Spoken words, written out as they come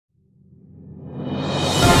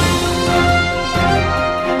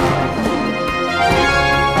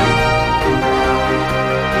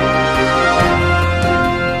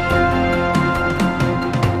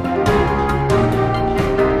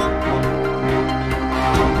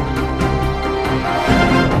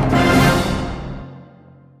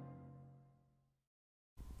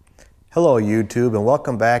Hello YouTube, and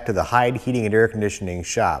welcome back to the Hyde Heating and Air Conditioning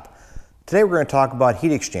shop. Today we're going to talk about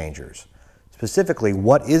heat exchangers. Specifically,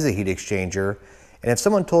 what is a heat exchanger? And if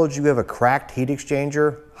someone told you you have a cracked heat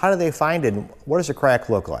exchanger, how do they find it and what does a crack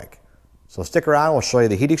look like? So stick around, we'll show you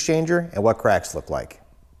the heat exchanger and what cracks look like.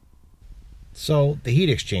 So the heat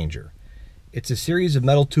exchanger, it's a series of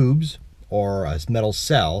metal tubes or a metal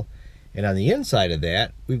cell, and on the inside of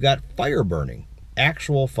that we've got fire burning.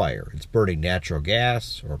 Actual fire. It's burning natural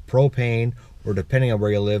gas or propane, or depending on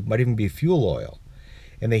where you live, might even be fuel oil.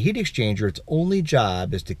 And the heat exchanger, its only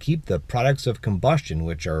job is to keep the products of combustion,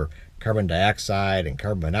 which are carbon dioxide and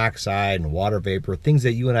carbon monoxide and water vapor, things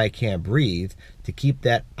that you and I can't breathe, to keep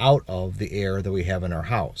that out of the air that we have in our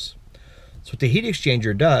house. So what the heat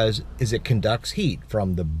exchanger does is it conducts heat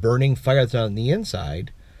from the burning fire that's on the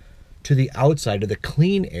inside to the outside of the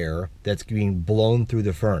clean air that's being blown through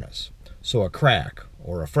the furnace. So a crack,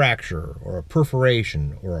 or a fracture, or a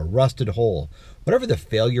perforation, or a rusted hole, whatever the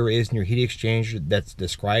failure is in your heat exchanger that's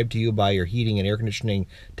described to you by your heating and air conditioning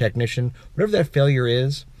technician, whatever that failure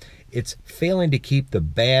is, it's failing to keep the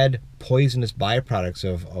bad, poisonous byproducts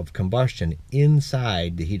of combustion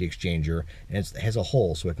inside the heat exchanger, and it has a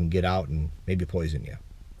hole so it can get out and maybe poison you.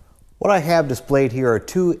 What I have displayed here are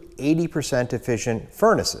two 80% efficient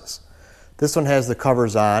furnaces. This one has the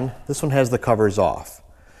covers on, this one has the covers off.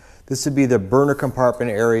 This would be the burner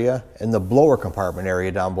compartment area and the blower compartment area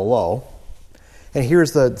down below. And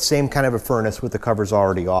here's the same kind of a furnace with the covers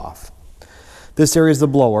already off. This area is the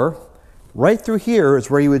blower. Right through here is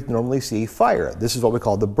where you would normally see fire. This is what we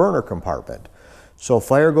call the burner compartment. So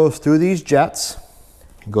fire goes through these jets,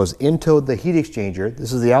 goes into the heat exchanger.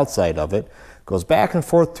 This is the outside of it. Goes back and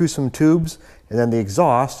forth through some tubes, and then the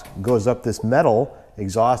exhaust goes up this metal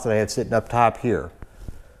exhaust that I had sitting up top here.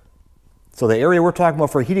 So the area we're talking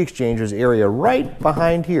about for heat exchanger is the area right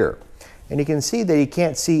behind here. And you can see that you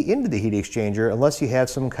can't see into the heat exchanger unless you have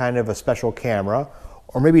some kind of a special camera,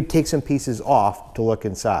 or maybe take some pieces off to look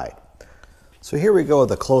inside. So here we go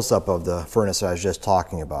with a close-up of the furnace I was just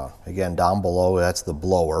talking about. Again, down below, that's the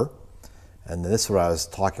blower. And this is what I was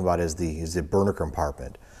talking about is the burner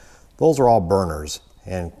compartment. Those are all burners.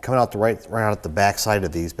 And coming out right out at the back side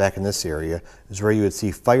of these, back in this area, is where you would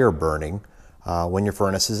see fire burning when your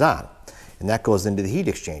furnace is on. And that goes into the heat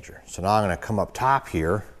exchanger. So now I'm going to come up top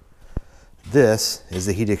here. This is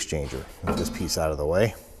the heat exchanger. Move this piece out of the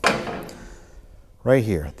way. Right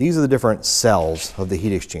here, these are the different cells of the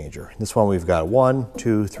heat exchanger. This one we've got 1,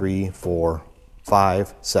 2, 3, 4,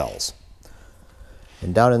 5 cells.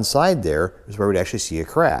 And down inside there is where we'd actually see a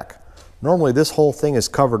crack. Normally this whole thing is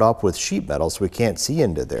covered up with sheet metal so we can't see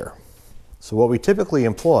into there. So what we typically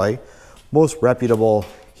employ, most reputable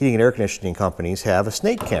heating and air conditioning companies have a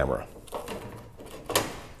snake camera.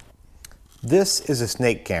 This is a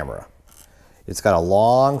snake camera. It's got a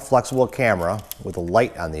long, flexible camera with a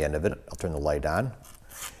light on the end of it. I'll turn the light on.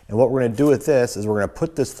 And what we're going to do with this is we're going to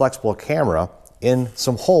put this flexible camera in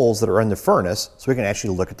some holes that are in the furnace so we can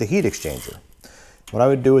actually look at the heat exchanger. What I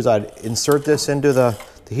would do is I'd insert this into the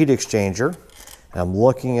heat exchanger, and I'm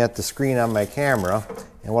looking at the screen on my camera,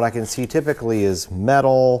 and what I can see typically is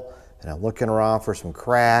metal, and I'm looking around for some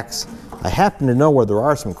cracks. I happen to know where there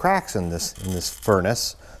are some cracks in this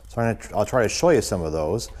furnace, so I'll try to show you some of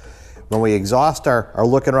those. When we exhaust our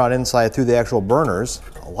looking around inside through the actual burners,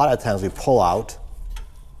 a lot of times we pull out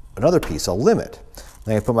another piece, a limit.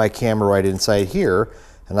 Then I put my camera right inside here,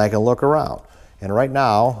 and I can look around. And right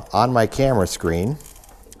now, on my camera screen,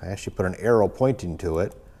 I actually put an arrow pointing to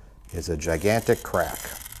it, is a gigantic crack.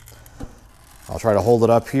 I'll try to hold it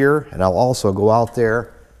up here, and I'll also go out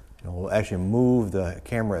there, and we'll actually move the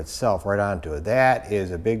camera itself right onto it. That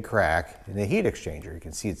is a big crack in the heat exchanger. You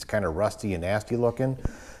can see it's kind of rusty and nasty looking.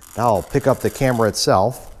 Now I'll pick up the camera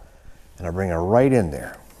itself, and I'll bring it right in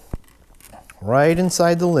there. Right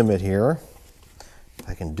inside the limit here, if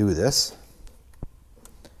I can do this.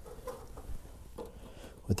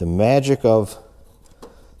 With the magic of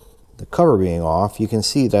the cover being off, you can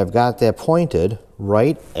see that I've got that pointed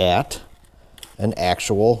right at an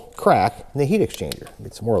actual crack in the heat exchanger.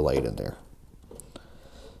 Get some more light in there.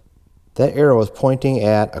 That arrow is pointing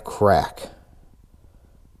at a crack.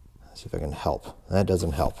 Let's see if I can help. That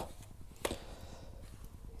doesn't help.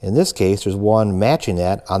 In this case, there's one matching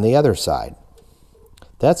that on the other side.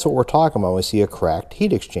 That's what we're talking about when we see a cracked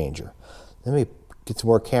heat exchanger. Let me get some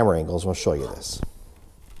more camera angles and we'll show you this.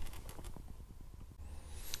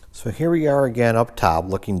 So here we are again up top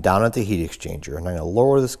looking down at the heat exchanger, and I'm going to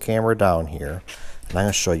lower this camera down here, and I'm going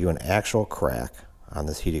to show you an actual crack on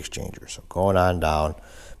this heat exchanger. So going on down,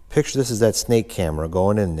 picture this is that snake camera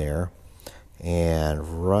going in there,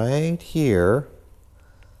 and right here,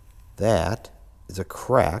 that is a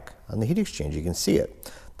crack on the heat exchanger. You can see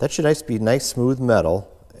it. That should be nice smooth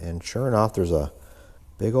metal, and sure enough there's a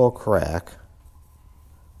big old crack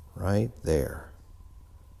right there.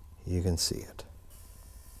 You can see it.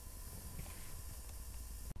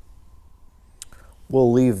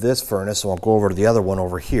 We'll leave this furnace and we'll go over to the other one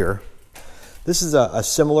over here. This is a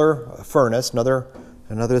similar furnace,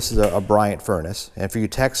 this is a Bryant furnace. And for you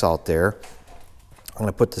techs out there, I'm going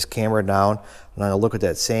to put this camera down and I'm going to look at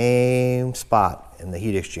that same spot in the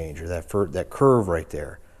heat exchanger, that curve right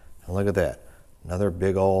there. And look at that, another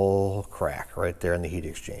big old crack right there in the heat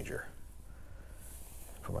exchanger.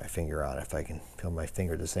 Put my finger on it if I can feel my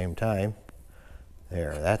finger at the same time.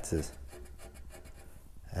 There, that's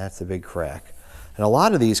a big crack. And a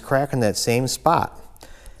lot of these crack in that same spot.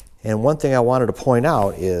 And one thing I wanted to point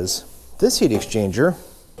out is this heat exchanger,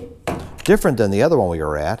 different than the other one we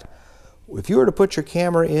were at. If you were to put your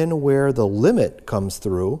camera in where the limit comes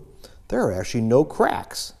through, there are actually no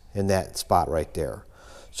cracks in that spot right there.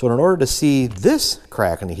 So in order to see this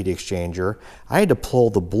crack in the heat exchanger, I had to pull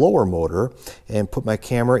the blower motor and put my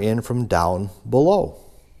camera in from down below.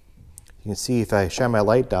 You can see if I shine my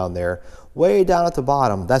light down there, way down at the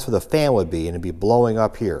bottom, that's where the fan would be, and it'd be blowing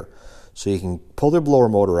up here. So you can pull the blower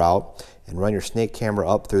motor out and run your snake camera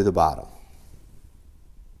up through the bottom.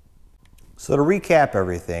 So to recap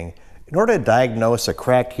everything, in order to diagnose a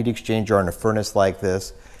cracked heat exchanger on a furnace like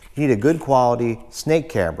this, you need a good quality snake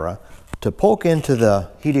camera to poke into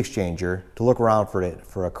the heat exchanger to look around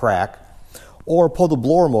for a crack, or pull the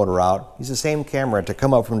blower motor out, use the same camera to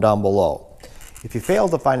come up from down below. If you fail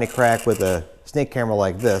to find a crack with a snake camera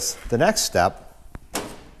like this, the next step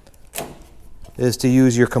is to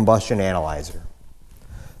use your combustion analyzer.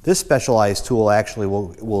 This specialized tool actually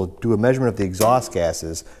will do a measurement of the exhaust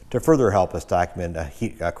gases to further help us document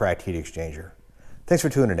a cracked heat exchanger. Thanks for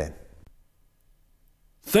tuning in.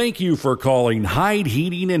 Thank you for calling Hyde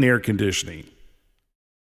Heating and Air Conditioning.